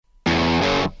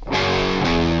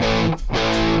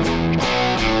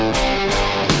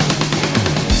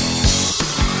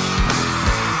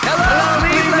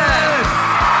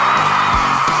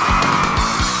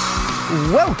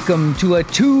welcome to a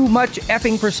Too Much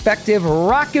Effing Perspective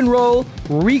rock and roll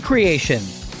recreation,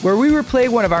 where we replay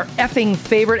one of our effing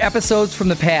favorite episodes from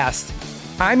the past.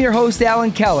 I'm your host,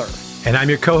 Alan Keller. And I'm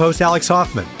your co-host, Alex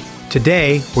Hoffman.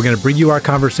 Today, we're going to bring you our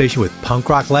conversation with punk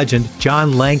rock legend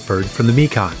Jon Langford from the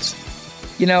Mekons.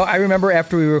 You know, I remember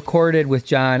after we recorded with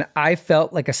Jon, I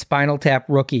felt like a Spinal Tap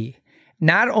rookie.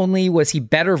 Not only was he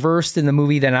better versed in the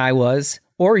movie than I was,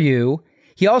 or you,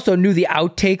 he also knew the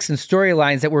outtakes and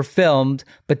storylines that were filmed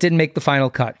but didn't make the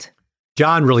final cut.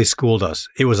 Jon really schooled us.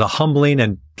 It was a humbling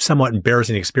and somewhat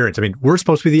embarrassing experience. I mean, we're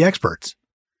supposed to be the experts.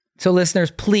 So listeners,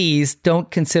 please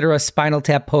don't consider us Spinal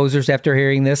Tap posers after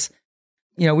hearing this.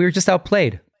 You know, we were just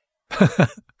outplayed.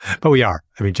 But we are.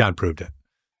 I mean, Jon proved it.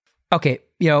 Okay,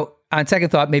 on second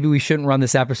thought, maybe we shouldn't run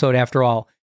this episode after all.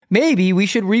 Maybe we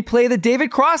should replay the David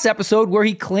Cross episode where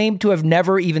he claimed to have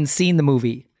never even seen the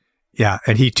movie. Yeah,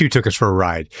 and he too took us for a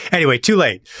ride. Anyway, too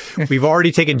late. We've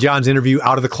already taken Jon's interview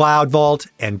out of the cloud vault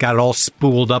and got it all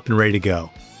spooled up and ready to go.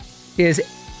 Is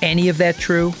any of that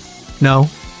true? No,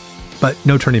 but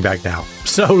no turning back now.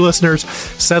 So listeners,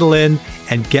 settle in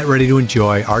and get ready to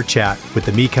enjoy our chat with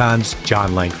the Mekons'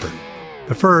 Jon Langford.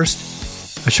 But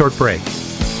first, a short break.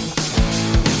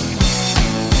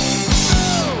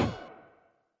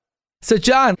 So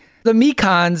Jon, the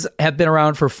Mekons have been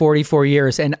around for 44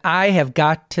 years, and I have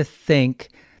got to think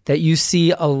that you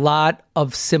see a lot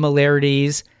of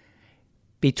similarities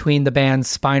between the band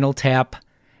Spinal Tap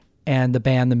and the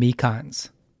band the Mekons.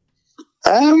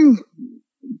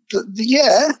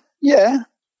 Yeah.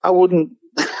 I wouldn't.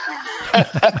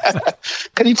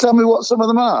 Can you tell me what some of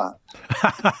them are?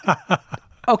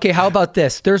 Okay, how about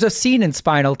this? There's a scene in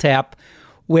Spinal Tap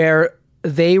where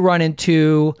they run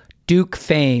into Duke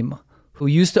Fame, who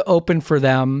used to open for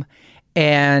them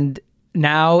and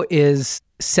now is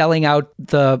selling out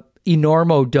the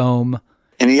Enormo Dome.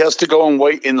 And he has to go and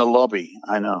wait in the lobby.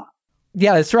 I know.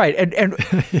 Yeah, that's right. And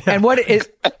Yeah. And what is,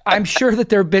 I'm sure that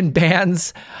there have been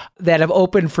bands that have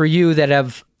opened for you that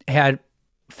have had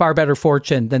far better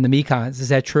fortune than the Mekons. Is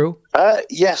that true?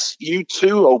 Yes,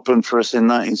 U2 opened for us in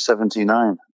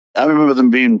 1979. I remember them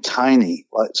being tiny,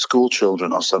 like school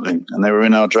children or something, and they were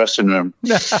in our dressing room.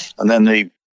 And then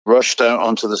they rushed out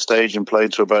onto the stage and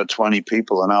played to about 20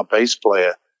 people. And our bass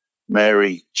player,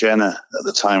 Mary Jenner, at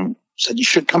the time, said, "You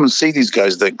should come and see these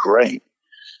guys. They're great."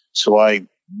 So I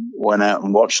went out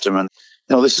and watched them. And,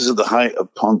 this is at the height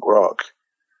of punk rock.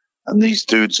 And these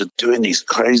dudes are doing these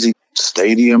crazy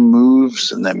stadium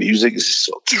moves, and their music is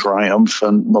so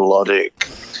triumphant, melodic.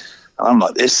 And I'm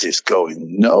like, this is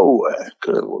going nowhere.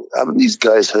 Haven't these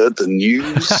guys heard the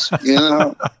news?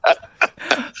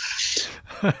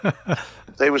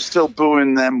 They were still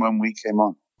booing them when we came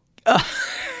on.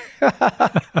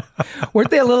 Weren't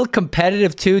they a little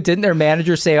competitive too? Didn't their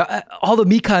manager say, all the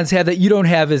Mekons have that you don't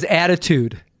have is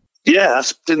attitude? Yeah,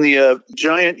 that's in the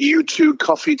giant U2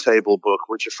 coffee table book,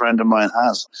 which a friend of mine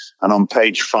has. And on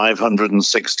page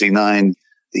 569,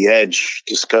 The Edge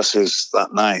discusses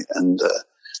that night. And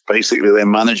basically their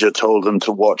manager told them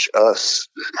to watch us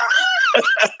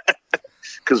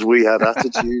because we had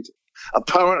attitude.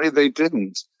 Apparently they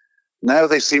didn't. Now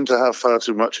they seem to have far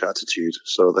too much attitude.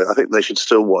 So I think they should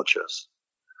still watch us.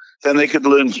 Then they could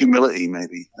learn humility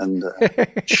maybe and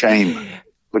shame,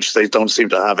 which they don't seem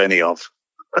to have any of.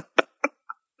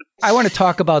 I want to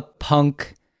talk about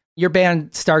punk. Your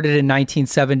band started in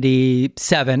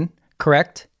 1977,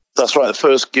 correct? That's right. The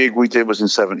first gig we did was in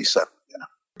 77. Yeah.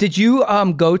 Did you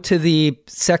go to the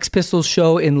Sex Pistols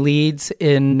show in Leeds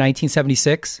in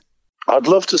 1976? I'd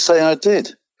love to say I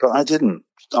did, but I didn't.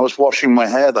 I was washing my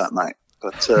hair that night.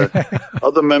 But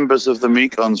other members of the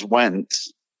Mekons went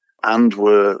and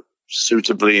were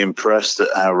suitably impressed at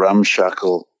how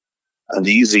ramshackle and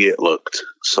easy it looked.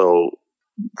 So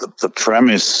the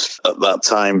premise at that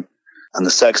time, and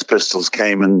the Sex Pistols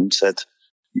came and said,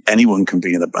 anyone can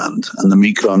be in a band. And the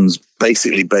Mekons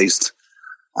basically based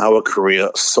our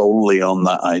career solely on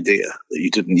that idea that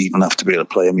you didn't even have to be able to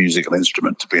play a musical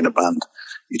instrument to be in a band.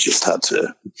 You just had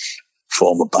to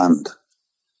form a band.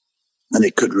 And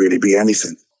it could really be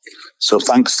anything. So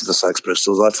thanks to the Sex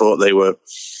Pistols, I thought they were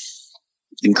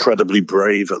incredibly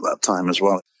brave at that time as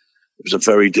well. It was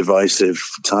a very divisive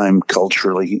time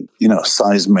culturally,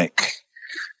 seismic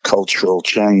cultural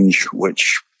change,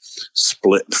 which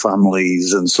split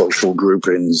families and social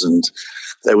groupings. And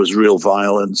there was real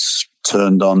violence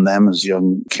turned on them as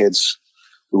young kids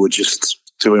who were just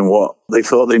doing what they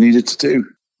thought they needed to do.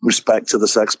 Respect to the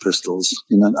Sex Pistols,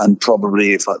 and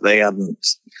probably if they hadn't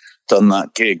done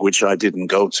that gig, which I didn't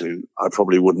go to, I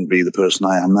probably wouldn't be the person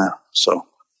I am now.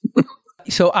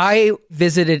 So I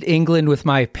visited England with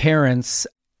my parents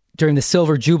during the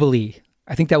Silver Jubilee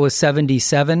I think that was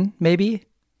 77, maybe?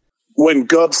 When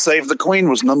God Save the Queen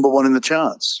was number one in the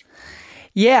charts.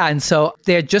 Yeah, and so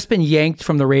they had just been yanked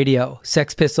from the radio,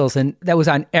 Sex Pistols, and that was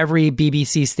on every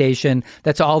BBC station.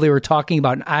 That's all they were talking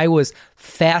about, and I was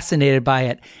fascinated by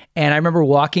it. And I remember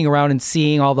walking around and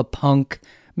seeing all the punk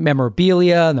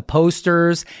memorabilia and the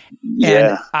posters,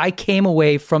 and I came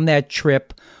away from that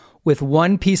trip with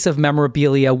one piece of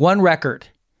memorabilia, one record.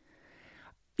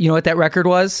 You know what that record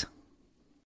was?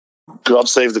 God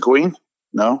Save the Queen?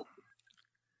 No?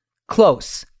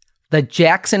 Close. The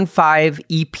Jackson 5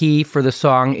 EP for the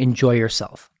song Enjoy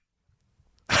Yourself.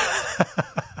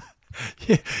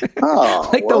 Oh,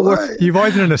 like the word. You've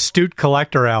always been an astute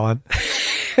collector, Alan.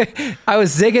 I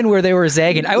was zigging where they were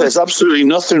zagging. There's absolutely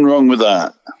nothing wrong with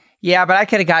that. Yeah, but I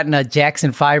could have gotten a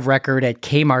Jackson 5 record at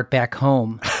Kmart back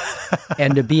home.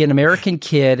 And to be an American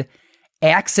kid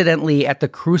accidentally at the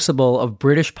crucible of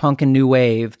British punk and new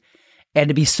wave, and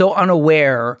to be so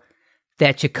unaware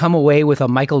that you come away with a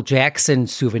Michael Jackson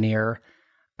souvenir.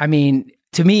 I mean,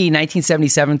 to me,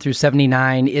 1977 through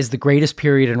 79 is the greatest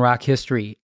period in rock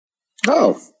history.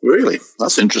 Oh, really?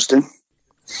 That's interesting.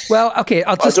 Well, okay,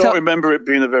 I don't remember it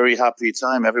being a very happy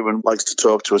time. Everyone likes to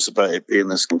talk to us about it being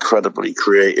this incredibly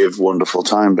creative, wonderful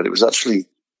time, but it was actually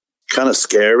kind of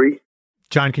scary.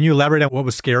 John, can you elaborate on what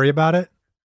was scary about it?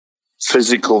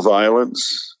 Physical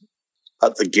violence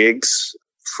at the gigs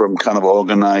from kind of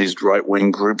organized right-wing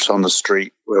groups on the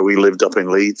street where we lived up in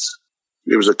Leeds.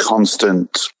 It was a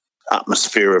constant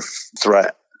atmosphere of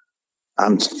threat,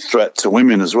 and threat to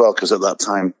women as well, because at that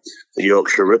time the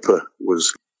Yorkshire Ripper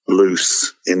was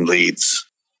loose in Leeds.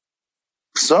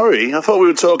 Sorry, I thought we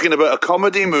were talking about a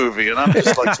comedy movie, and I'm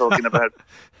just like talking about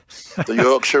the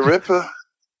Yorkshire Ripper.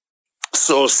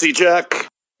 Saucy Jack,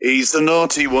 he's the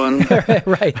naughty one.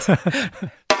 Right.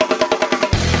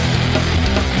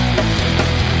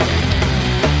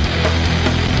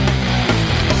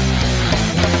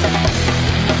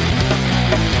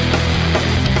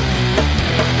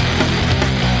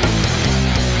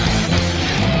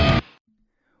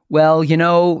 Well, you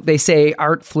know, they say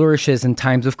art flourishes in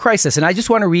times of crisis, and I just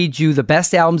want to read you the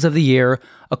best albums of the year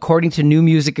according to New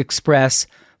Music Express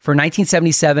for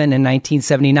 1977 and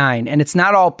 1979. And it's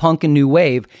not all punk and new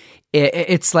wave.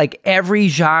 It's like every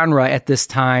genre at this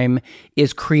time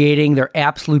is creating their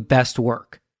absolute best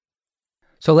work.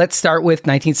 So let's start with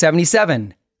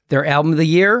 1977. Their album of the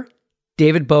year,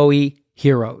 David Bowie,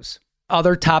 Heroes.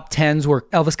 Other top 10s were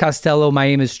Elvis Costello, My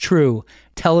Aim Is True,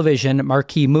 Television,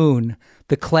 Marquee Moon,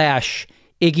 The Clash,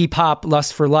 Iggy Pop,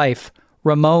 Lust for Life,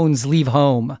 Ramones, Leave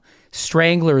Home,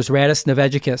 Stranglers, Radis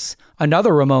Novegicus,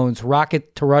 another Ramones,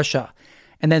 Rocket to Russia,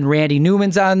 and then Randy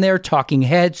Newman's on there, Talking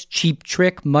Heads, Cheap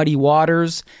Trick, Muddy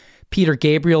Waters, Peter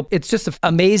Gabriel. It's just an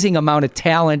amazing amount of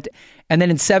talent. And then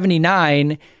in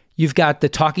 79, you've got the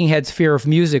Talking Heads' Fear of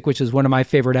Music, which is one of my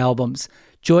favorite albums,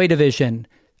 Joy Division,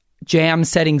 Jam,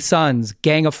 Setting Suns,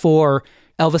 Gang of Four,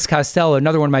 Elvis Costello,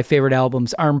 another one of my favorite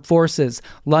albums, Armed Forces,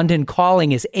 London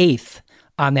Calling is 8th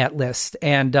on that list,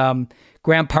 and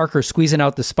Graham Parker, Squeezing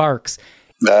Out the Sparks.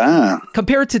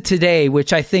 Compared to today,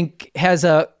 which I think has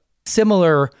a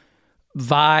similar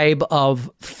vibe of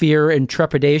fear and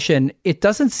trepidation, it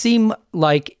doesn't seem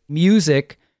like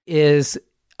music is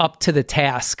up to the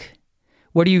task.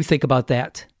 What do you think about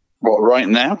that? What, right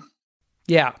now?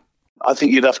 Yeah. I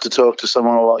think you'd have to talk to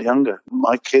someone a lot younger.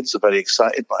 My kids are very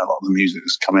excited by a lot of the music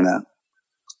that's coming out.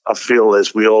 I feel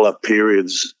as we all have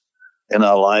periods in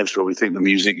our lives where we think the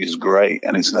music is great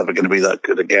and it's never going to be that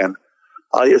good again.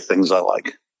 I hear things I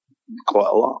like quite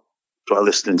a lot. So I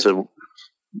listen to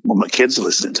what my kids are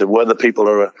listening to, whether people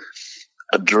are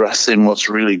addressing what's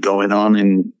really going on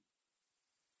in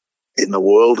the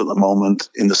world at the moment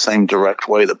in the same direct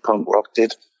way that punk rock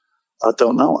did. I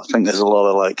don't know. I think there's a lot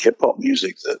of like hip hop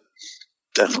music that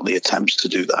definitely attempts to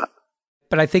do that.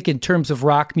 But I think in terms of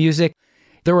rock music,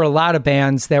 there were a lot of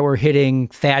bands that were hitting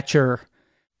Thatcher,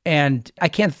 and I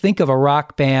can't think of a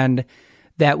rock band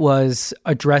that was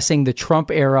addressing the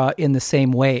Trump era in the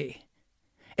same way.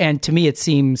 And to me, it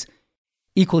seems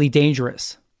equally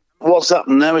dangerous. What's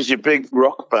happened now is your big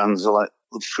rock bands are like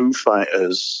the Foo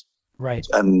Fighters, right?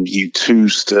 And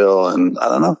U2 still, and I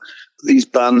don't know. These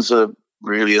bands are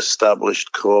really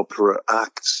established corporate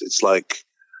acts. It's like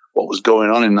what was going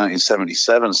on in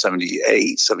 1977,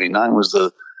 78, 79 was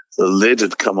the lid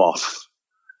had come off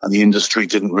and the industry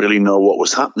didn't really know what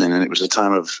was happening. And it was a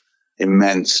time of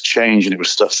immense change, and it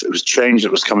was change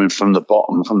that was coming from the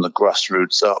bottom, from the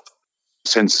grassroots up.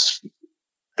 Since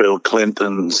Bill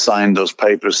Clinton signed those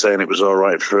papers saying it was all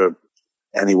right for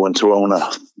anyone to own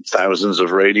thousands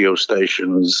of radio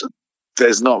stations,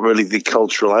 there's not really the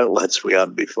cultural outlets we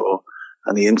had before.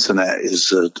 And the internet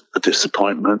is a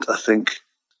disappointment, I think.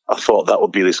 I thought that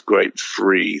would be this great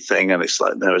free thing, and it's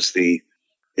like, no, it's the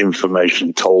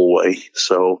information tollway.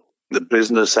 So the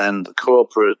business end, the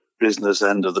corporate business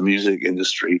end of the music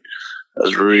industry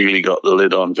has really got the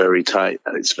lid on very tight,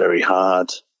 and it's very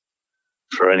hard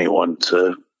for anyone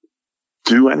to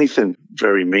do anything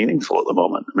very meaningful at the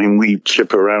moment. I mean, we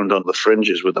chip around on the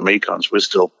fringes with the Mekons. We're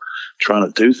still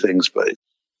trying to do things, but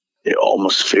it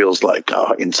almost feels like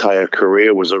our entire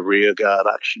career was a rearguard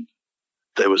action.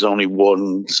 There was only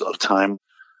one sort of time,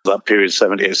 that period,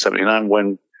 78, 79,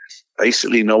 when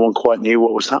basically no one quite knew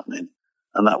what was happening.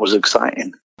 And that was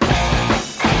exciting.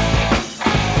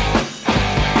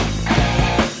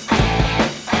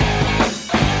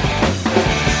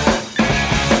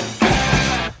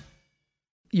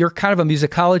 You're kind of a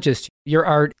musicologist. Your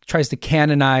art tries to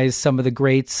canonize some of the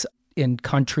greats in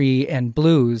country and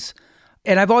blues.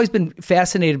 And I've always been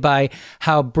fascinated by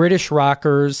how British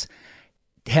rockers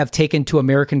have taken to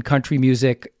American country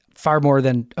music far more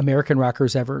than American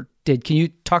rockers ever did. Can you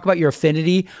talk about your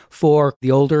affinity for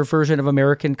the older version of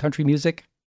American country music?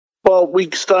 Well,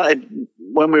 we started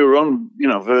when we were on,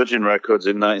 Virgin Records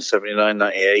in 1979,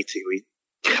 1980. We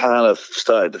kind of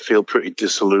started to feel pretty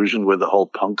disillusioned with the whole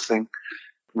punk thing.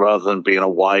 Rather than being a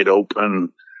wide open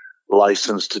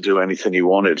license to do anything you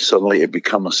wanted, suddenly it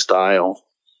became a style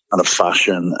and a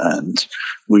fashion, and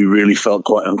we really felt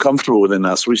quite uncomfortable within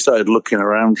that. So we started looking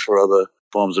around for other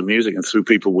forms of music, and through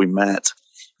people we met.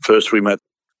 First, we met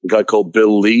a guy called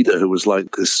Bill Leader, who was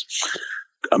like this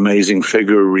amazing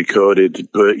figure who recorded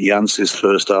Bert Jantz's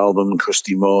first album,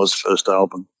 Christy Moore's first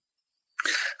album,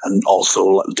 and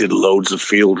also did loads of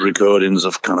field recordings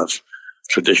of kind of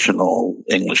traditional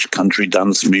English country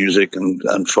dance music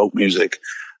and folk music.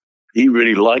 He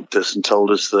really liked us and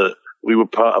told us that we were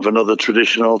part of another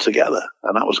tradition altogether.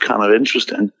 And that was kind of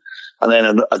interesting. And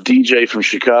then a DJ from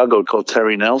Chicago called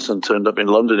Terry Nelson turned up in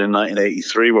London in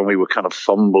 1983 when we were kind of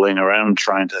fumbling around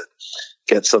trying to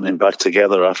get something back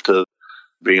together after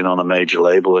being on a major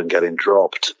label and getting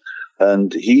dropped.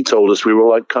 And he told us we were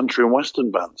like country and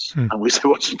western bands. And we said,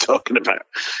 what's he talking about?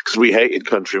 Because we hated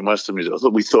country and western music.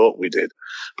 We thought we did.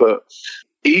 But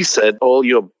he said, all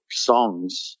your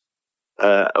songs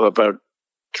are about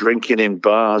drinking in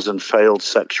bars and failed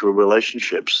sexual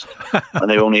relationships.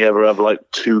 And they only ever have like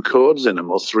 2 chords in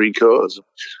them or 3 chords.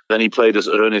 Then he played us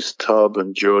Ernest Tubb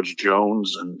and George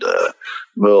Jones and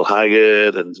Merle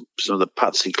Haggard and some of the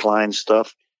Patsy Cline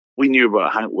stuff. We knew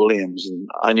about Hank Williams and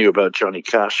I knew about Johnny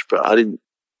Cash, but I didn't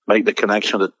make the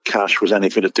connection that Cash was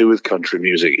anything to do with country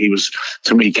music.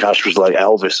 To me, Cash was like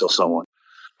Elvis or someone.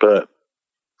 But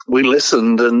we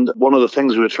listened, and one of the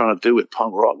things we were trying to do with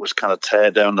punk rock was kind of tear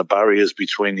down the barriers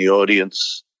between the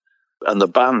audience and the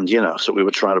band, So we were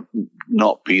trying to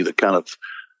not be the kind of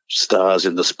stars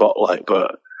in the spotlight,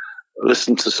 but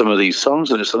listen to some of these songs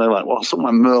and it's something like, well,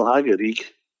 someone like Merle Haggard, he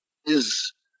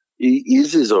is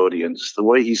his audience. The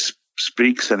way he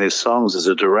speaks in his songs is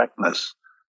a directness.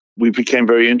 We became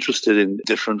very interested in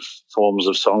different forms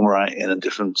of songwriting and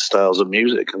different styles of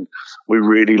music, and we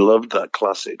really loved that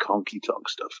classic honky-tonk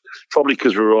stuff. Probably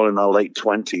because we were all in our late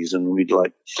 20s and we'd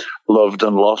loved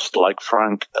and lost like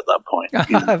Frank at that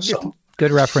point. So.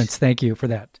 Good reference. Thank you for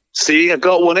that. See, I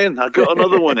got one in. I got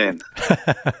another one in.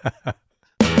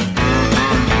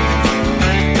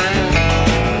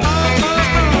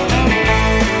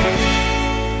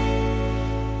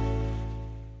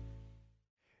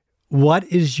 What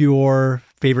is your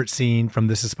favorite scene from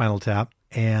This Is Spinal Tap,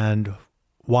 and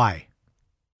why?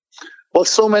 Well,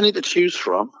 so many to choose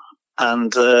from.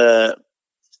 And I've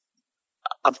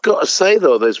got to say,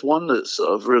 though, there's one that's sort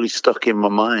of really stuck in my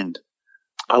mind.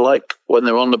 I like when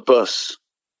they're on the bus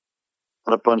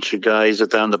and a bunch of guys are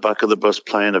down the back of the bus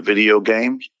playing a video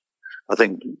game. I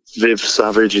think Viv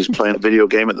Savage is playing a video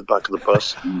game at the back of the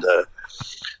bus. And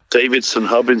Davidson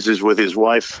Hubbins is with his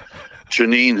wife,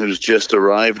 Janine, who's just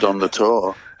arrived on the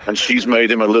tour, and she's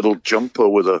made him a little jumper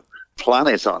with a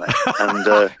planet on it.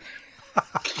 And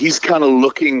he's kind of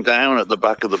looking down at the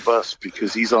back of the bus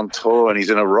because he's on tour and he's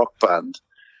in a rock band.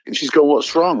 And she's going,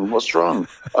 what's wrong? What's wrong?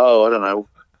 Oh, I don't know.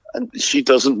 And she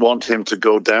doesn't want him to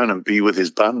go down and be with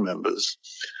his band members.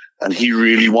 And he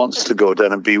really wants to go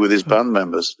down and be with his band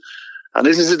members. And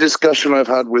this is a discussion I've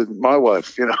had with my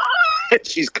wife,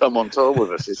 She's come on tour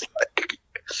with us. It's like,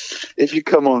 if you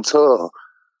come on tour,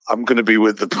 I'm going to be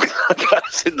with the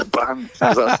guys in the band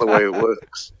because that's the way it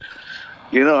works.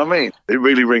 You know what I mean? It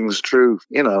really rings true.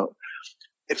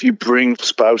 If you bring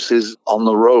spouses on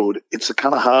the road, it's a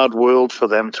kind of hard world for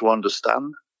them to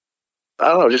understand. I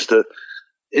don't know,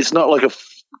 it's not like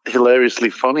hilariously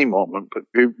funny moment, but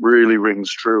it really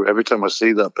rings true. Every time I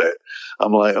see that bit,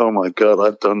 I'm like, oh my God,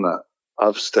 I've done that.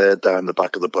 I've stared down the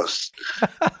back of the bus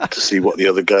to see what the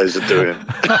other guys are doing.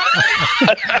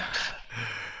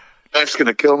 Wife's going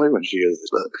to kill me when she hears this.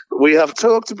 But we have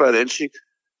talked about it,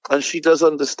 and she does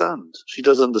understand. She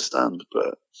does understand,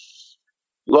 but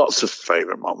lots of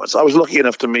favorite moments. I was lucky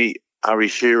enough to meet Ari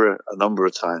Shearer a number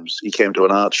of times. He came to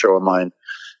an art show of mine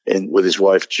with his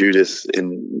wife Judith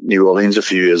in New Orleans a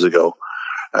few years ago.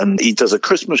 And he does a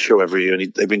Christmas show every year,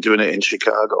 and they've been doing it in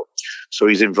Chicago. So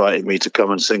he's invited me to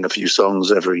come and sing a few songs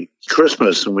every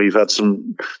Christmas, and we've had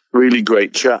some really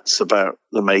great chats about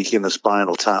the making of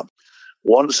Spinal Tap.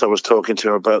 Once I was talking to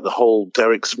him about the whole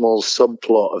Derek Small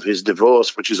subplot of his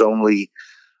divorce, which is only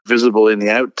visible in the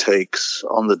outtakes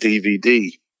on the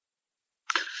DVD.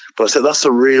 But I said, that's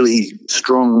a really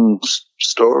strong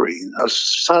story. I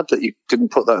was sad that you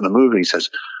didn't put that in the movie. He says,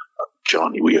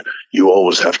 Johnny, you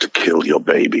always have to kill your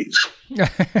babies.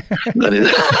 But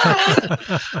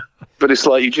it's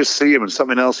like you just see him and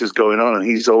something else is going on, and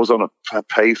he's always on a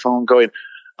payphone going,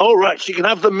 all right, she can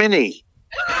have the Mini.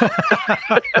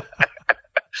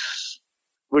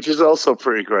 Which is also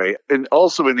pretty great. And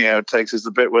also in the outtakes is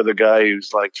the bit where the guy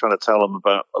who's like trying to tell him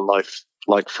about a life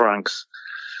like Frank's,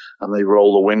 and they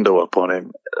roll the window up on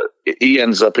him. He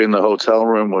ends up in the hotel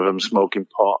room with him smoking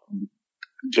pot and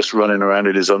just running around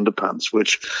in his underpants,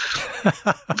 which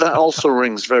that also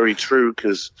rings very true,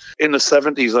 because in the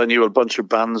 70s I knew a bunch of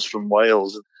bands from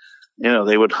Wales. You know,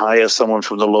 they would hire someone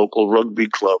from the local rugby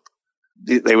club.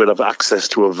 They would have access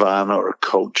to a van or a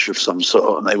coach of some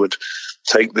sort, and they would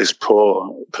take this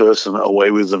poor person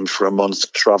away with them for a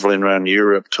month, traveling around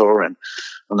Europe touring.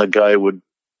 And the guy would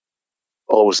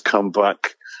always come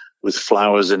back with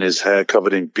flowers in his hair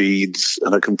covered in beads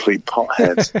and a complete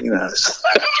pothead, you know.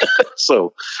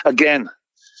 So again,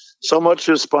 so much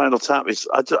of Spinal Tap is,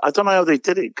 I don't know how they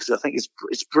did it, because I think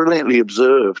it's brilliantly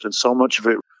observed, and so much of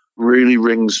it really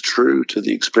rings true to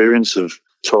the experience of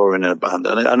touring in a band.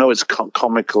 And I know it's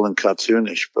comical and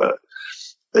cartoonish, but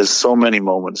there's so many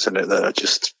moments in it that are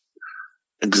just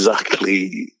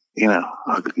exactly, you know,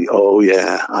 oh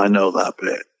yeah, I know that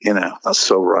bit, you know, that's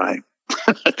so right.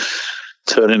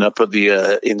 Turning up at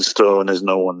the in-store and there's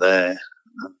no one there.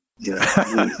 You know,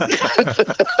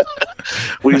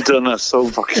 we've done that so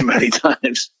fucking many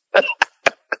times.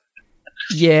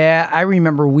 Yeah, I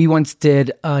remember we once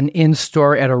did an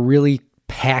in-store at a really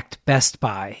packed Best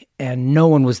Buy, and no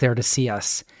one was there to see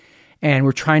us. And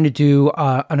we're trying to do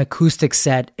an acoustic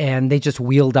set, and they just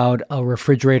wheeled out a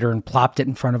refrigerator and plopped it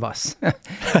in front of us.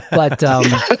 But, you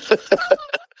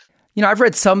know, I've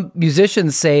read some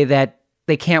musicians say that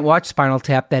they can't watch Spinal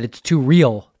Tap, that it's too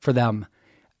real for them.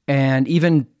 And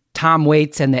even Tom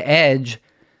Waits and The Edge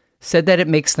said that it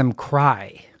makes them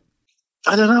cry.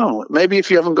 I don't know. Maybe if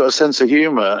you haven't got a sense of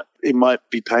humor, it might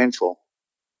be painful.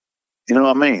 You know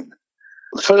what I mean?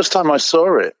 The first time I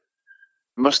saw it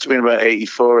must have been about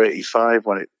 84, 85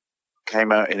 when it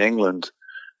came out in England.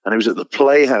 And it was at the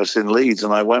Playhouse in Leeds,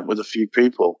 and I went with a few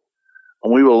people.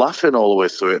 And we were laughing all the way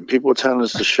through it, and people were telling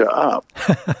us to shut up.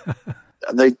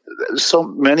 And so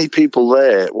many people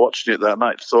there watching it that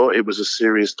night thought it was a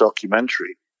serious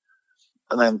documentary.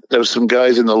 And then there were some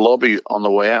guys in the lobby on the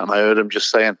way out, and I heard them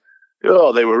just saying,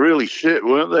 oh, they were really shit,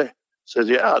 weren't they? I said,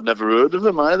 yeah, I'd never heard of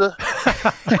them either.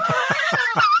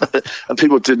 And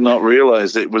people did not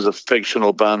realize it was a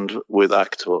fictional band with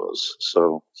actors.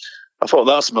 So I thought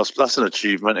that's an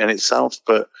achievement in itself.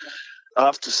 But I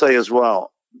have to say as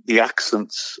well, the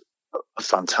accents are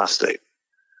fantastic.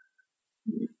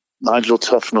 Nigel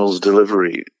Tufnell's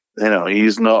delivery, you know,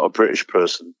 he's not a British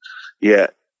person,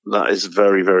 yet that is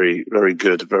very, very, very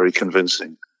good, very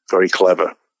convincing, very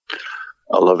clever.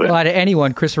 I love it. Well, out of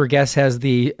anyone, Christopher Guest has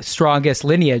the strongest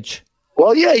lineage.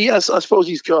 Well, yeah, yes, I suppose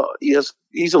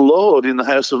he's a lord in the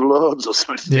House of Lords or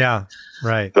something. Yeah,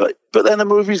 right. But then the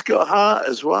movie's got heart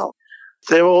as well.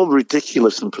 They're all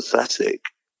ridiculous and pathetic.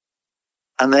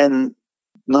 And then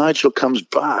Nigel comes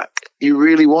back. You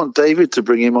really want David to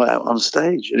bring him out on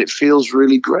stage, and it feels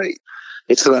really great.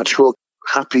 It's an actual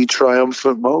happy,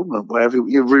 triumphant moment where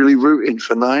you're really rooting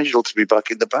for Nigel to be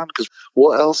back in the band, because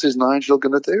what else is Nigel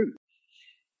going to do?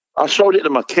 I showed it to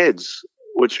my kids,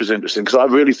 which was interesting, because I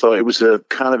really thought it was a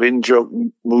kind of in-joke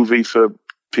movie for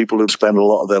people who spend a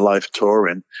lot of their life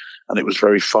touring, and it was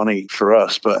very funny for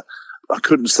us, but I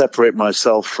couldn't separate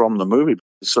myself from the movie.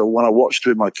 So when I watched it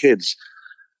with my kids,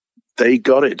 they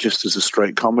got it just as a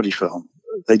straight comedy film.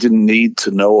 They didn't need to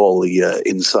know all the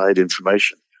inside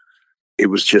information. It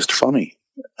was just funny.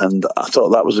 And I thought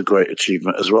that was a great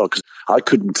achievement as well, because I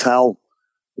couldn't tell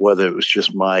whether it was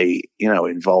just my, you know,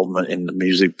 involvement in the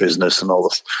music business and all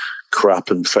the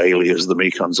crap and failures the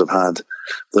Mekons have had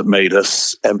that made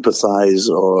us empathize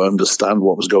or understand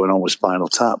what was going on with Spinal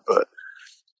Tap. But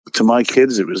to my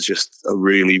kids, it was just a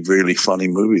really, really funny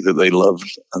movie that they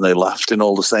loved, and they laughed in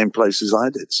all the same places I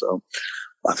did. So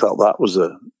I felt that was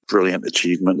a brilliant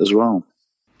achievement as well.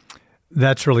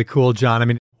 That's really cool, John. I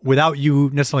mean, without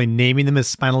you necessarily naming them as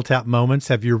Spinal Tap moments,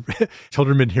 have your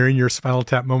children been hearing your Spinal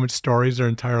Tap moment stories their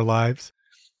entire lives?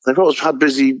 They've always had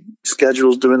busy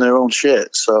schedules doing their own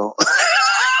shit, so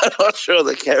I'm not sure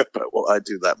they care about what I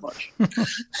do that much.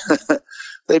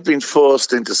 They've been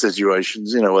forced into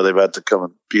situations, where they've had to come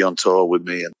and be on tour with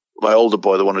me. And my older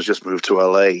boy, the one who's just moved to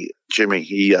LA, Jimmy,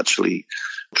 he actually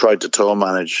tried to tour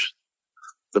manage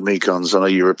the Mekons on a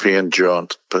European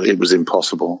jaunt, but it was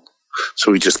impossible.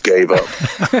 So he just gave up.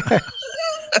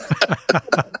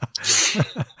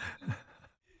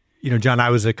 John, I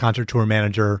was a concert tour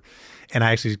manager, and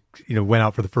I actually, went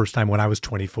out for the first time when I was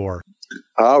 24.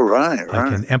 Oh, right. I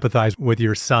can empathize with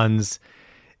your son's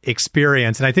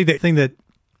experience. And I think the thing that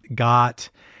got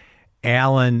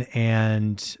Alan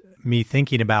and me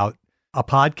thinking about a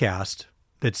podcast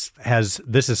that has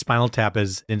This Is Spinal Tap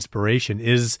as inspiration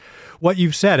is what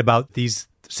you've said about these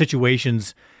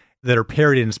situations that are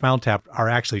parodied in Spinal Tap are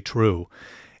actually true.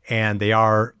 And they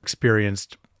are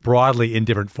experienced broadly in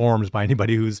different forms by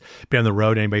anybody who's been on the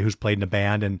road, anybody who's played in a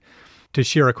band. And to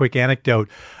share a quick anecdote,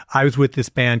 I was with this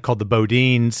band called the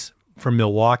Bodines from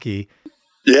Milwaukee.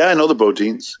 Yeah, I know the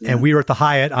Bodines. Yeah. And we were at the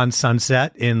Hyatt on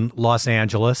Sunset in Los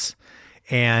Angeles.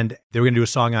 And they were going to do a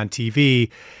song on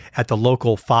TV at the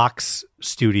local Fox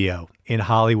studio in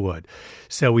Hollywood.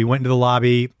 So we went into the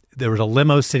lobby. There was a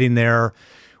limo sitting there.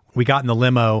 We got in the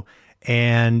limo,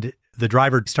 and the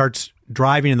driver starts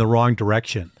driving in the wrong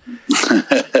direction.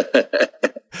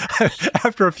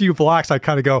 After a few blocks, I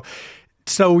kind of go,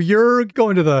 "So you're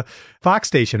going to the Fox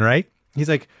station, right?" He's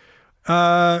like,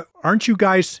 "Aren't you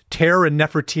guys Tara and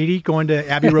Nefertiti going to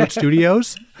Abbey Road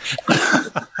Studios?"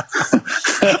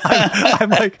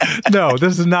 I'm like, "No,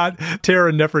 this is not Tara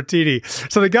and Nefertiti."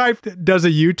 So the guy does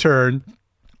a U-turn,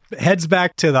 heads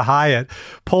back to the Hyatt,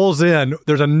 pulls in.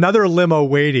 There's another limo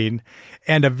waiting,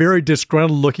 and a very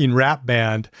disgruntled looking rap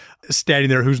band standing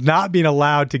there who's not being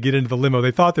allowed to get into the limo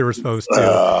they thought they were supposed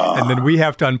to. And then we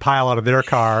have to unpile out of their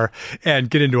car and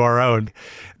get into our own.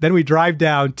 Then we drive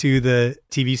down to the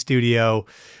TV studio.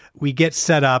 We get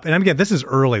set up. And again, this is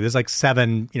early. This is like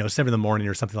 7 in the morning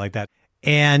or something like that.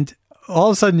 And all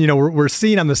of a sudden, we're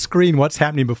seeing on the screen what's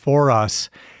happening before us.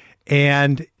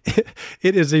 And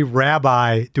it is a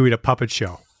rabbi doing a puppet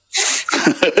show.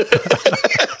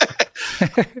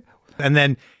 And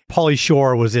then Pauly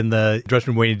Shore was in the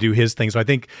dressing room waiting to do his thing. So I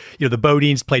think, the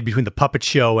Bodines played between the puppet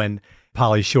show and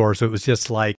Pauly Shore. So it was just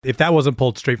like, if that wasn't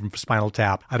pulled straight from Spinal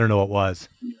Tap, I don't know what was.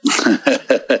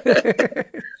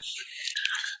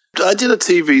 I did a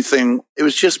TV thing. It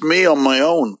was just me on my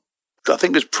own. I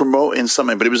think it was promoting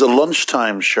something, but it was a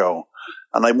lunchtime show.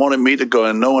 And they wanted me to go,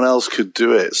 and no one else could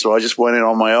do it. So I just went in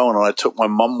on my own, and I took my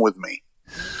mum with me.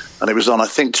 And it was on, I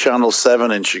think, Channel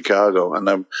 7 in Chicago.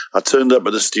 And I turned up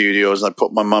at the studios, and I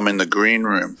put my mum in the green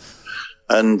room.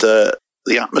 And the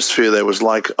atmosphere there was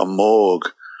like a morgue.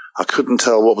 I couldn't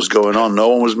tell what was going on. No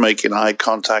one was making eye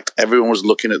contact. Everyone was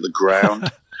looking at the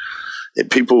ground.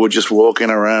 People were just walking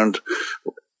around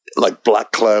like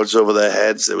black clouds over their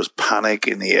heads. There was panic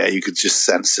in the air. You could just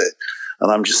sense it.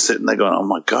 And I'm just sitting there going, oh,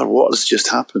 my God, what has just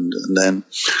happened? And then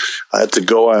I had to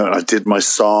go out and I did my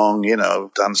song,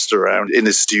 danced around in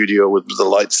the studio with the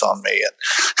lights on me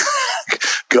and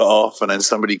got off. And then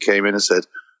somebody came in and said,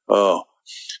 oh,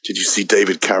 did you see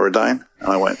David Carradine?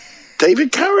 And I went,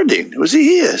 David Carradine? Was he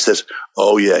here? He says,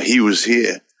 oh, yeah, he was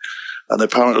here. And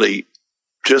apparently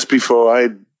just before I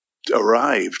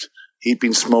arrived, he'd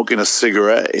been smoking a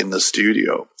cigarette in the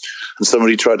studio. And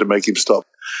somebody tried to make him stop.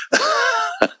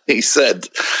 He said,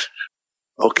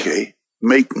 okay,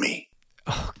 make me.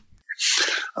 Oh.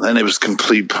 And then it was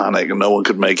complete panic, and no one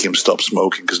could make him stop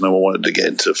smoking because no one wanted to get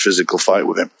into a physical fight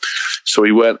with him. So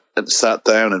he went and sat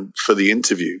down for the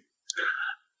interview,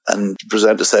 and the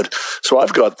presenter said, so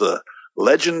I've got the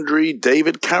legendary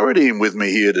David Carradine with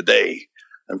me here today.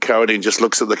 And Carradine just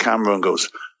looks at the camera and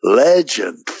goes,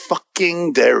 legend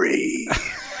fucking Derry.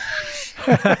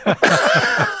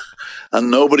 And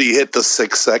nobody hit the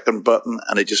 6-second button,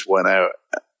 and it just went out.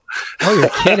 Oh, you're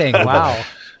kidding. Wow.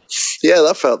 Yeah,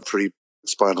 that felt pretty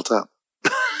Spinal Tap.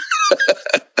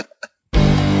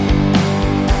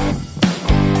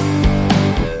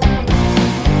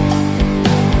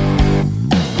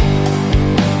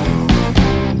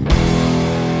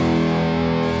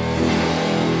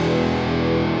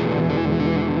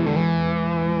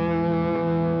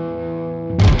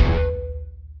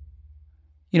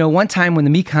 You know, one time when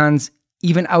the Mekons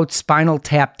even out Spinal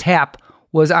Tap Tap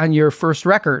was on your first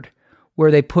record, where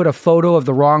they put a photo of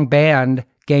the wrong band,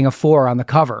 Gang of Four, on the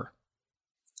cover.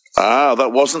 Ah,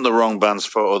 that wasn't the wrong band's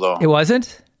photo, though. It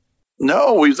wasn't?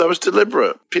 No, that was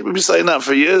deliberate. People have been saying that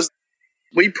for years.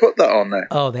 We put that on there.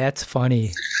 Oh, that's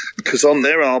funny. Because on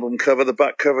their album cover, the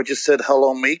back cover just said,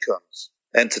 Hello Mekons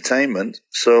Entertainment.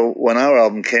 So when our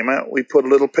album came out, we put a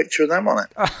little picture of them on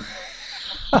it.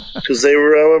 Because they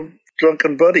were our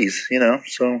drunken buddies, you know,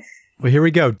 so... Well, here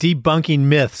we go. Debunking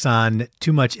myths on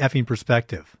Too Much Effing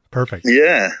Perspective. Perfect.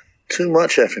 Yeah, too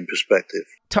much effing perspective.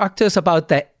 Talk to us about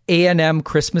the A&M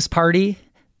Christmas party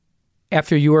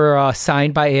after you were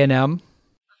signed by A&M.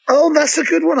 Oh, that's a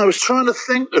good one. I was trying to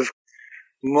think of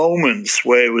moments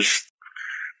where it was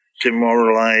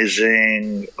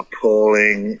demoralizing,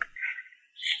 appalling,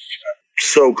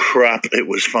 so crap it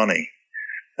was funny.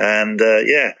 And,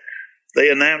 yeah, they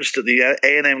announced at the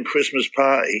A&M Christmas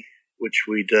party, which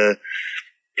we'd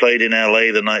played in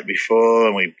LA the night before,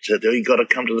 and we said, oh, you got to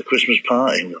come to the Christmas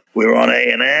party. We were on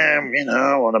A&M, you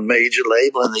know, on a major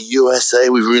label in the USA.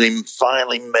 We really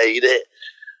finally made it,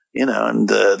 you know, and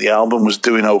the album was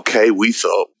doing okay, we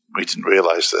thought. We didn't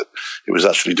realize that it was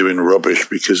actually doing rubbish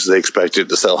because they expected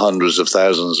to sell hundreds of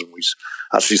thousands, and we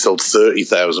actually sold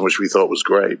 30,000, which we thought was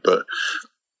great. But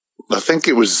I think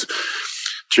it was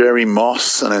Jerry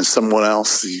Moss and then someone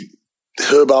else.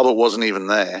 Herb Alpert wasn't even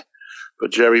there.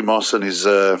 But Jerry Moss and his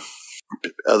other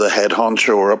head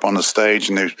honcho were up on the stage,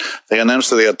 and they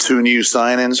announced that they had 2 new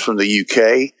signings from the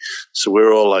UK. So we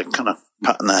were all like kind of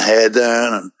patting our hair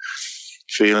down and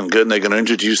feeling good. And they're going to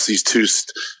introduce these two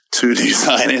new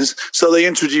signings. So they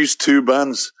introduced 2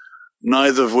 bands,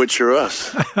 neither of which are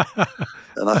us.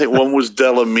 And I think one was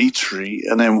Delamitri,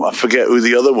 and then I forget who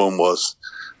the other one was.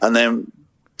 And then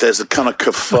there's a kind of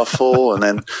kerfuffle, and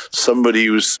then somebody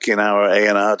who's in our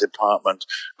A&R department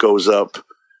goes up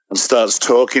and starts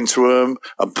talking to him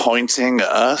and pointing at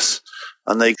us,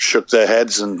 and they shook their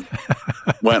heads and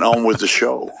went on with the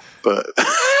show. But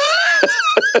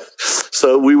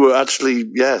so we were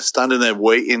actually, standing there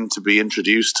waiting to be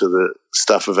introduced to the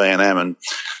staff of A&M, and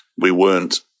we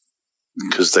weren't,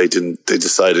 because they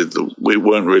decided that we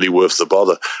weren't really worth the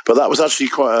bother. But that was actually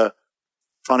quite a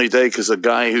funny day, because a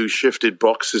guy who shifted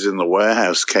boxes in the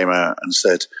warehouse came out and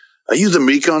said, "Are you the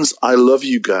Mekons? I love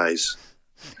you guys."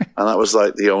 And that was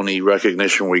like the only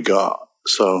recognition we got.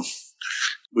 So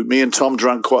me and Tom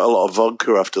drank quite a lot of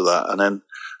vodka after that. And then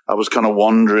I was kind of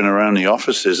wandering around the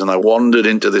offices, and I wandered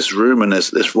into this room, and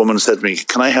this woman said to me,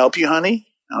 "Can I help you, honey?"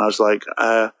 And I was like,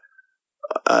 I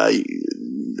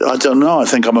don't know. I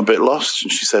think I'm a bit lost.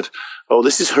 And she said, "Oh,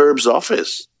 this is Herb's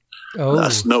office." Oh.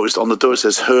 I noticed on the door it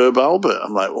says Herb Alpert.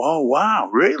 I'm like, "Oh, wow,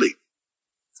 really?"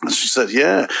 And she said,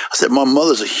 "Yeah." I said, "My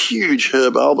mother's a huge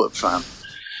Herb Alpert fan."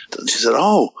 And she said,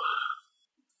 "Oh,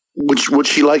 would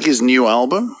she like his new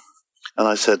album?" And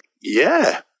I said,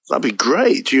 "Yeah, that'd be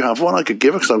great. Do you have one I could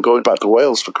give her? Because I'm going back to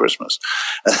Wales for Christmas."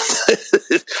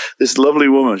 This lovely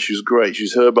woman, she was great.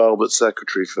 She's Herb Alpert's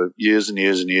secretary for years and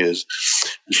years and years.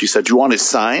 And she said, "Do you want it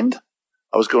signed?"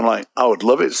 I was going like, "I would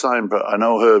love it signed, but I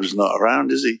know Herb's not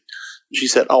around, is he?" She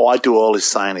said, "Oh, I do all his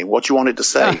signing. What do you want it to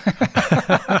say?"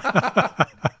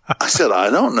 I said, "I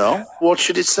don't know. What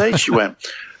should it say?" She went,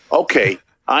 "Okay,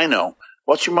 I know.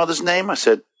 What's your mother's name?" I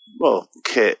said, "Well,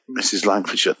 Kit, Mrs.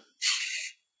 Langfordshire.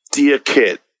 Dear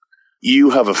Kit, you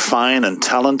have a fine and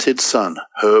talented son,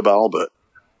 Herb Alpert,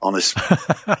 on this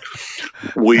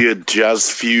weird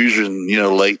jazz fusion,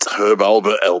 late Herb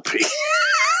Alpert LP."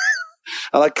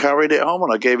 And I carried it home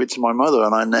and I gave it to my mother,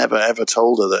 and I never, ever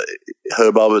told her that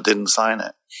Herb Alpert didn't sign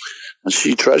it. And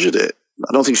she treasured it.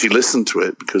 I don't think she listened to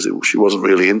it because she wasn't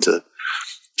really into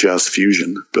jazz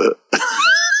fusion, but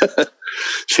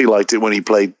she liked it when he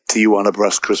played Tijuana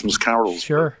Brass Christmas carols.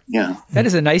 Sure. Yeah. That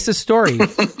is the nicest story.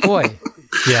 Boy.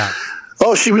 Yeah.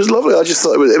 Oh, she was lovely. I just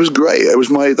thought it was great.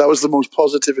 That was the most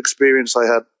positive experience I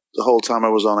had the whole time I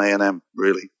was on A&M,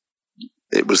 really.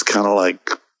 It was kind of like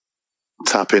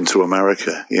tap into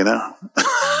America,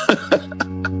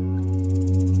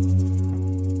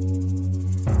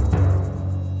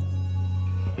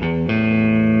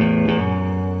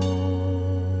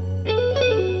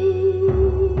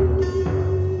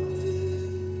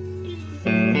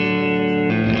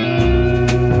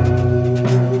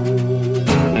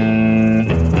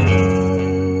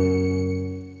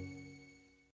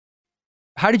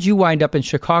 How did you wind up in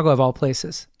Chicago, of all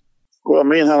places? Well,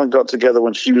 me and Helen got together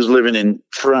when she was living in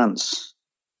France.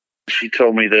 She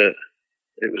told me that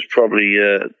it was probably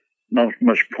not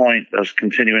much point us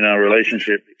continuing our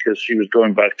relationship because she was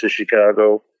going back to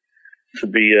Chicago to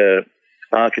be an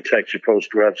architecture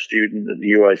postgrad student at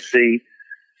the UIC.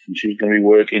 And she was going to be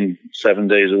working 7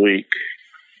 days a week,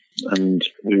 and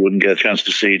we wouldn't get a chance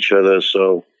to see each other.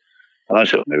 So, and I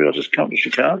said, maybe I'll just come to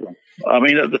Chicago. I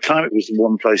mean, at the time, it was the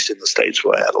one place in the States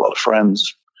where I had a lot of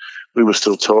friends. We were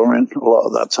still touring a lot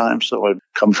at that time, so I'd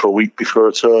come for a week before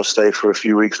a tour, stay for a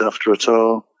few weeks after a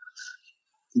tour.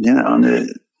 And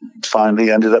it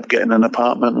finally ended up getting an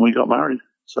apartment, and we got married.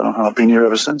 So I've been here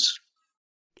ever since.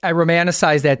 I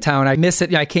romanticize that town. I miss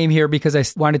it. I came here because I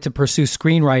wanted to pursue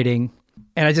screenwriting,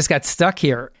 and I just got stuck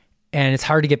here. And it's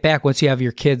hard to get back once you have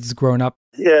your kids grown up.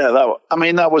 Yeah,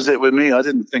 that was it with me. I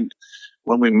didn't think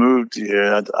when we moved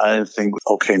here, I didn't think,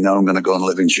 okay, now I'm going to go and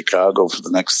live in Chicago for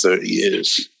the next 30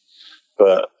 years.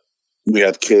 But we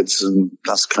had kids, and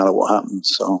that's kind of what happened.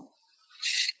 So,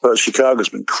 but Chicago's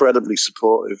been incredibly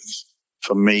supportive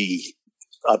for me.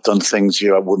 I've done things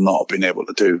here I would not have been able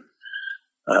to do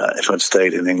if I'd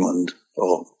stayed in England.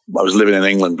 Or I was living in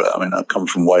England, but I mean, I come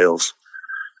from Wales.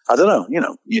 I don't know.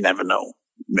 You never know.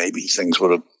 Maybe things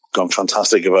would have gone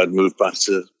fantastic if I'd moved back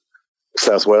to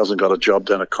South Wales and got a job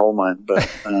down a coal mine, but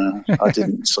I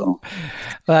didn't. So,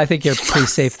 well, I think you're pretty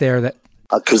safe there.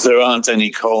 Because there aren't any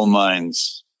coal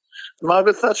mines.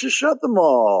 Margaret Thatcher shut them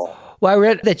all. Well, I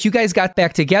read that you guys got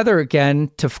back together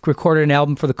again to record an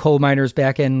album for the Coal Miners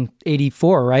back in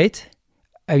 '84, right?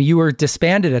 You were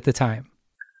disbanded at the time.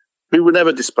 We were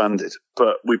never disbanded,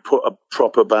 but we put a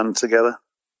proper band together.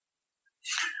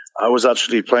 I was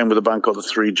actually playing with a band called the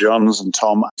Three Johns, and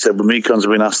Tom said, well, Mekons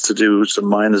have been asked to do some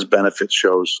miners' benefit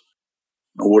shows.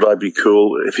 Would I be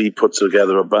cool if he put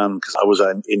together a band? Because I was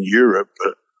in Europe,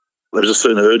 but there was a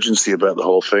certain urgency about the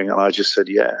whole thing, and I just said,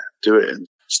 yeah, do it. And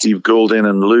Steve Goulding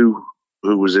and Lou,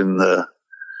 who was in the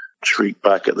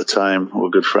Shriekback at the time, were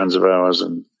good friends of ours,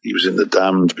 and he was in the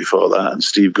Damned before that, and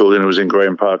Steve Goulding, who was in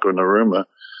Graham Parker and Aruma,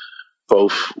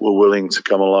 both were willing to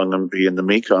come along and be in the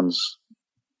Mekons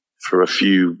for a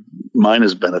few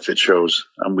miners' benefit shows,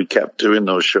 and we kept doing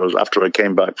those shows. After I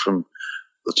came back from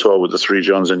the tour with the Three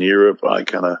Johns in Europe, I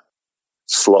kind of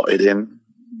slotted in,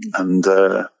 and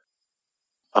a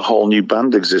whole new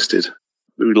band existed.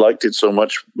 We liked it so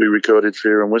much, we recorded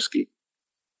Fear and Whiskey.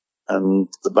 And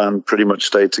the band pretty much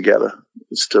stayed together.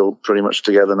 It's still pretty much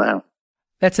together now.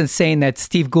 That's insane that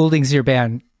Steve Goulding's your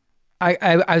band.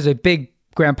 I was a big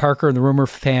Graham Parker and the Rumor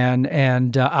fan,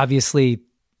 and obviously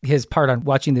his part on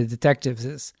Watching the Detectives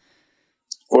is...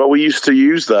 Well, we used to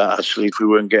use that, actually, if we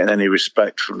weren't getting any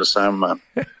respect from the sound man.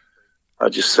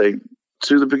 I'd just say,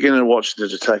 to the beginning of Watching the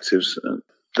Detectives,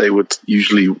 they would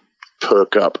usually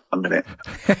perk up a minute.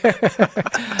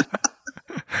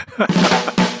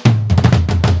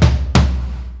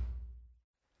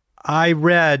 I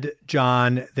read,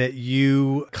 John, that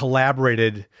you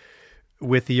collaborated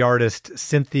with the artist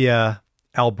Cynthia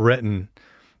Albritton,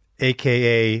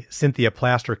 a.k.a. Cynthia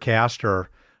Plaster-Caster,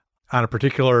 on a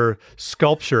particular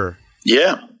sculpture.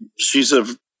 Yeah, she's a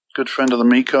good friend of the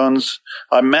Mekons.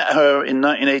 I met her in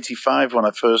 1985 when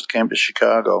I first came to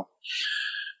Chicago.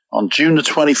 On June the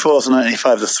 24th,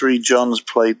 1985, the Three Johns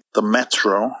played the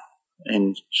Metro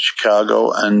in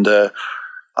Chicago, and I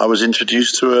was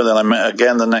introduced to her. Then I met her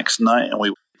again the next night, and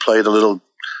we played a little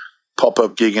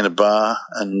pop-up gig in a bar,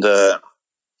 and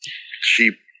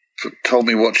she told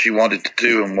me what she wanted to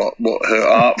do and what her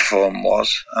art form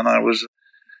was, and I was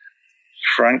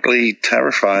frankly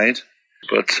terrified.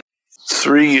 But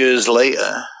 3 years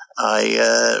later,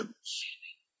 I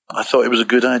thought it was a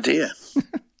good idea.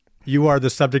 You are the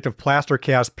subject of Plaster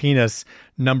Cast Penis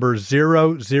number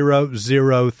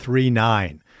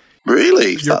 00039.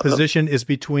 Really? Your position is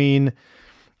between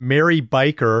Mary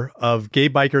Biker of Gay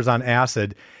Bikers on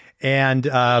Acid and...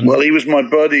 well, he was my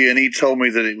buddy, and he told me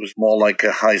that it was more like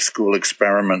a high school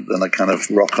experiment than a kind of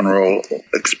rock and roll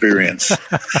experience.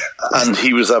 And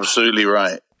he was absolutely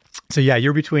right. So yeah,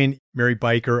 you're between Mary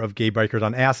Biker of Gay Bikers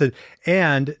on Acid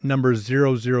and number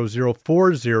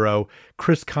 00040,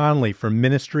 Chris Conley from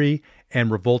Ministry and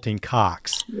Revolting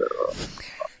Cocks.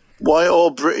 Why all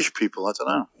British people? I don't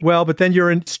know. Well, but then you're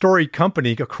in storied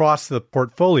company across the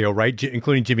portfolio, right?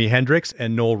 Including Jimi Hendrix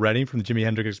and Noel Redding from the Jimi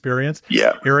Hendrix Experience.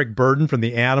 Yeah. Eric Burden from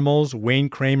The Animals, Wayne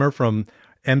Kramer from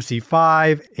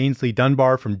MC5, Ainsley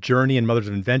Dunbar from Journey and Mothers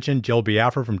of Invention, Jill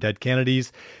Biafra from Dead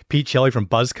Kennedys, Pete Shelley from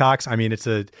Buzzcocks. I mean, it's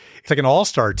like an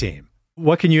all-star team.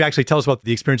 What can you actually tell us about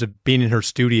the experience of being in her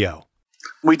studio?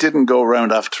 We didn't go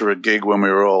around after a gig when we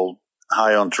were all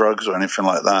high on drugs or anything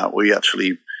like that. We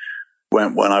actually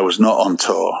went when I was not on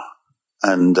tour.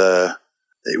 And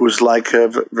it was like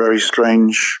a very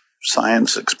strange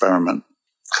science experiment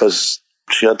because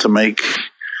she had to make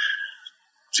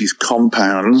these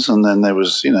compounds, and then there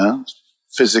was,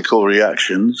 physical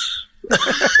reactions.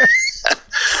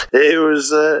 It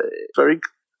was very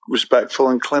respectful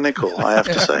and clinical, I have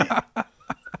to say.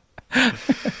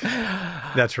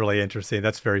 That's really interesting.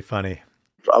 That's very funny.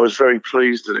 I was very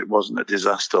pleased that it wasn't a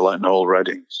disaster like Noel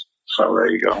Redding's. So there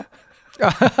you go.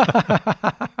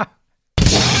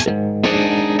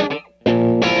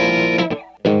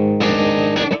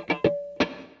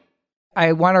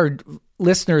 I want our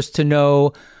listeners to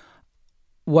know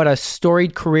what a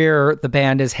storied career the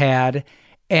band has had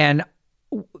and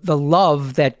the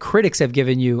love that critics have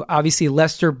given you. Obviously,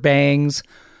 Lester Bangs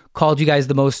called you guys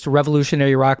the most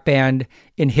revolutionary rock band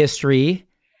in history.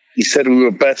 He said we were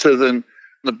better than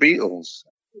the Beatles.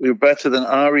 We were better than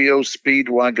REO,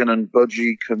 Speedwagon, and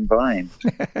Budgie combined.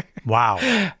 Wow.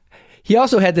 He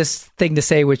also had this thing to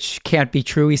say, which can't be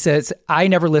true. He says, I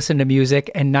never listen to music,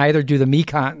 and neither do the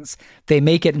Mekons. They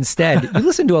make it instead. You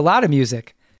listen to a lot of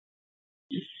music.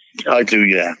 I do,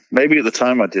 yeah. Maybe at the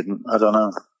time I didn't. I don't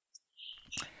know.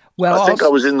 Well, I think I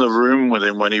was in the room with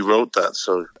him when he wrote that,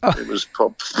 so it was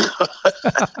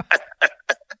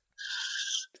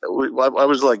I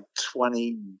was like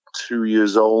 22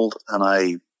 years old, and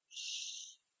I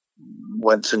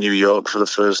went to New York for the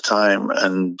first time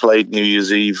and played New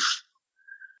Year's Eve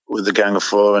with the Gang of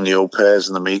Four and the Au Pairs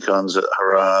and the Mekons at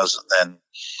Harrah's, and then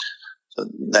the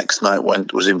next night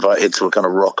was invited to a kind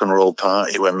of rock and roll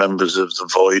party where members of the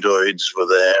Voidoids were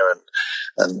there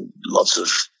and lots of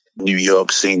New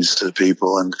York scenes to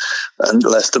people, and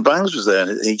Lester Bangs was there,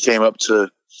 and he came up to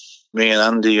me and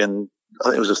Andy, and I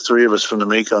think it was the three of us from the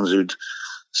Mekons who'd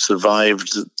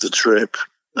survived the trip,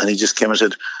 and he just came and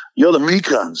said, "You're the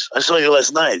Mekons. I saw you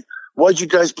last night. Why'd you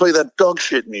guys play that dog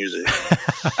shit music?"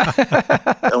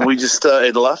 And we just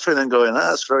started laughing and going,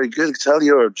 "That's very good. Tell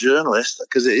you're a journalist,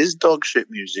 because it is dog shit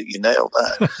music. You nailed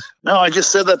that." "No, I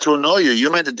just said that to annoy you. You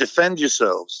meant to defend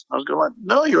yourselves." I was going like,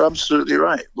 "No, you're absolutely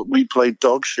right. But we play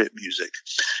dog shit music."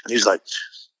 And he's like,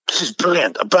 "This is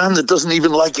brilliant. A band that doesn't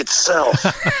even like itself."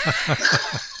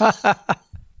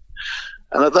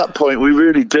 And at that point, we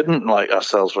really didn't like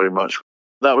ourselves very much.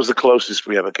 That was the closest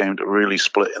we ever came to really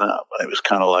splitting up. And it was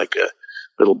kind of like a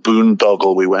little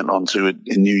boondoggle we went on to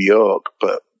in New York.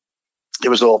 But it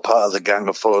was all part of the Gang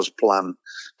of Four's plan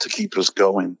to keep us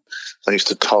going. They used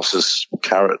to toss us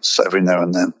carrots every now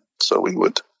and then, so we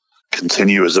would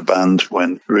continue as a band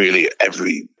when really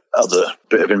every other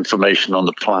bit of information on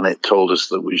the planet told us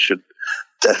that we should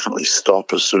definitely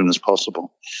stop as soon as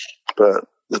possible. But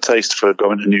the taste for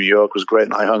going to New York was great,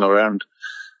 and I hung around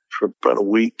for about a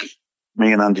week.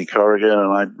 Me and Andy Corrigan,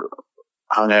 and I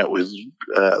hung out with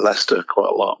Lester quite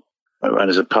a lot. I went around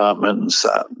his apartment and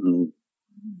sat and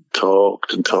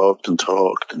talked,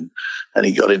 and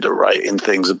he got into writing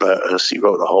things about us. He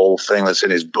wrote a whole thing that's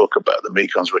in his book about the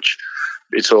Mekons, which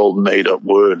it's all made up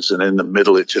words, and in the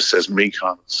middle it just says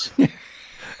Mekons.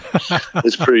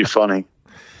 It's pretty funny.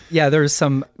 Yeah, there's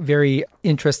some very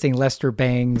interesting Lester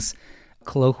Bangs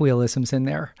colloquialisms in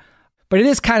there. But it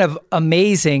is kind of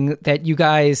amazing that you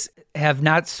guys have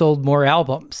not sold more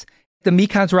albums. The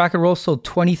Mekons Rock and Roll sold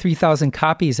 23,000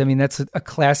 copies. I mean, that's a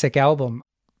classic album.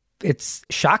 It's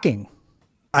shocking.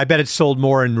 I bet it sold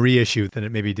more in reissue than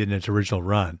it maybe did in its original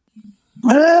run.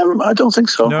 I don't think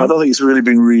so. No? I don't think it's really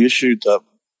been reissued that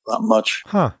much.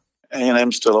 Huh.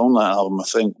 A&M still own that album, I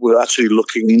think. We're actually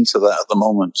looking into that at the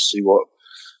moment to see what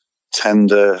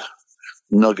tender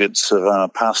nuggets of our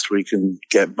past we can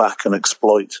get back and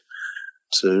exploit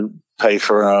to pay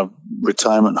for our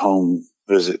retirement home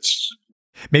visits.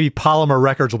 Maybe Polymer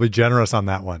Records will be generous on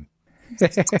that one.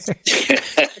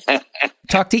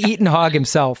 Talk to Eaton Hogg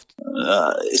himself.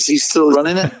 Is he still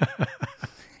running it?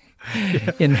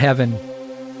 In heaven.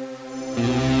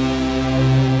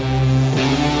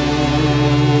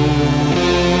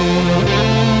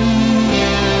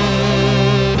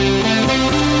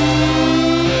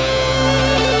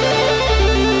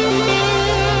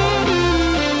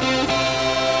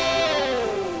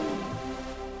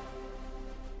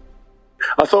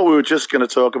 I thought we were just going to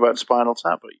talk about Spinal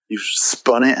Tap, but you've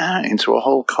spun it out into a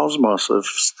whole cosmos of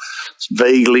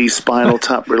vaguely Spinal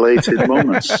Tap related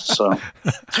moments. So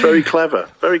it's very clever.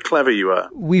 Very clever you are.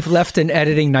 We've left an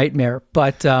editing nightmare,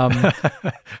 but Right.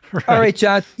 All right,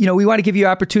 John, we want to give you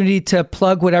an opportunity to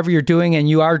plug whatever you're doing, and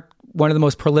you are one of the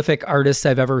most prolific artists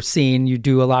I've ever seen. You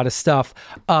do a lot of stuff.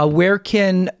 Where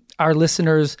can our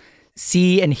listeners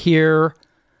see and hear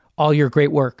all your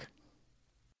great work?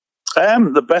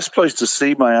 The best place to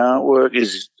see my artwork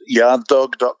is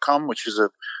yarddog.com, which is a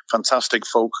fantastic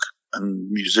folk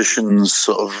and musicians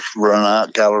sort of run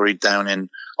art gallery down in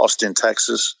Austin,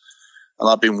 Texas. And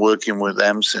I've been working with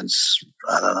them since,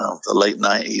 I don't know, the late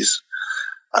 90s.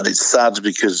 And it's sad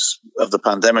because of the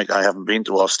pandemic, I haven't been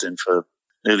to Austin for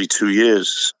nearly 2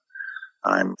 years.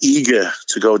 I'm eager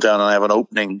to go down and have an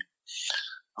opening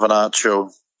of an art show,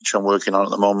 which I'm working on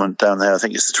at the moment down there. I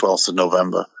think it's the 12th of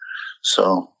November.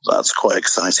 So that's quite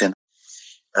exciting.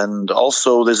 And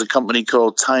also there's a company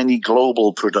called Tiny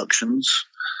Global Productions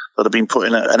that have been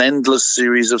putting an endless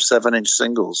series of 7-inch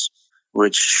singles,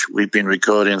 which we've been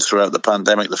recording throughout the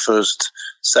pandemic. The first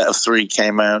set of 3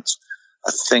 came out.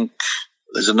 I think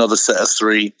there's another set of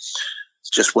 3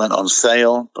 just went on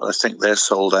sale, but I think they're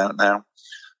sold out now.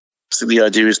 I think the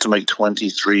idea is to make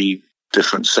 23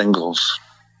 different singles.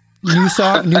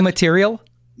 New material?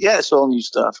 Yeah, it's all new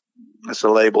stuff. It's a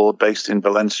label based in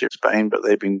Valencia, Spain, but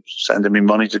they've been sending me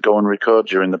money to go and record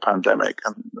during the pandemic,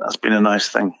 and that's been a nice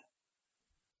thing.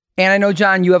 And I know,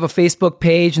 John, you have a Facebook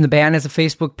page, and the band has a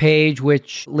Facebook page,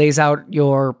 which lays out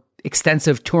your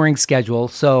extensive touring schedule.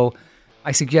 So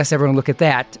I suggest everyone look at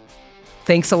that.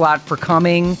 Thanks a lot for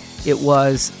coming. It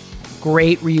was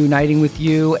great reuniting with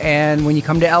you. And when you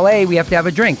come to LA, we have to have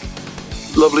a drink.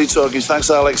 Lovely talking. Thanks,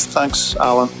 Alex. Thanks,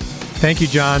 Alan. Thank you,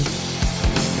 John.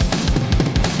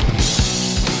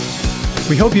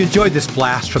 We hope you enjoyed this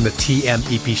blast from the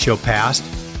TMEP show past.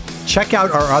 Check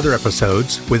out our other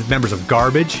episodes with members of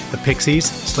Garbage, The Pixies,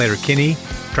 Sleater-Kinney,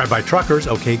 Drive-By Truckers,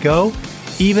 OK Go,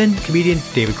 even comedian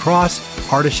David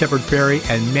Cross, artist Shepard Fairey,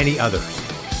 and many others.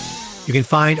 You can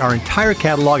find our entire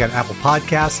catalog on Apple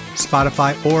Podcasts,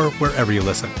 Spotify, or wherever you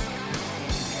listen.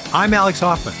 I'm Alex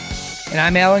Hoffman. And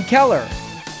I'm Alan Keller.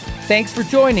 Thanks for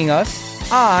joining us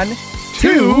on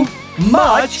Too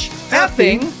Much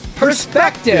Effing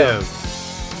Perspective.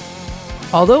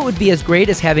 Although it would be as great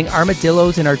as having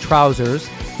armadillos in our trousers,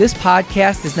 this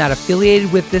podcast is not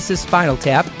affiliated with This Is Spinal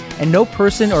Tap, and no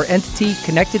person or entity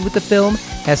connected with the film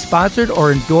has sponsored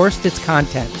or endorsed its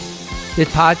content. This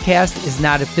podcast is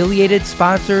not affiliated,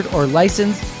 sponsored, or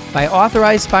licensed by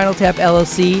Authorized Spinal Tap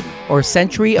LLC or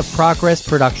Century of Progress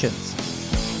Productions.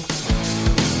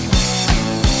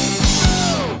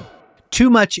 Too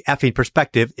Much Effing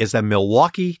Perspective is a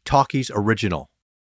Milwaukee Talkies original.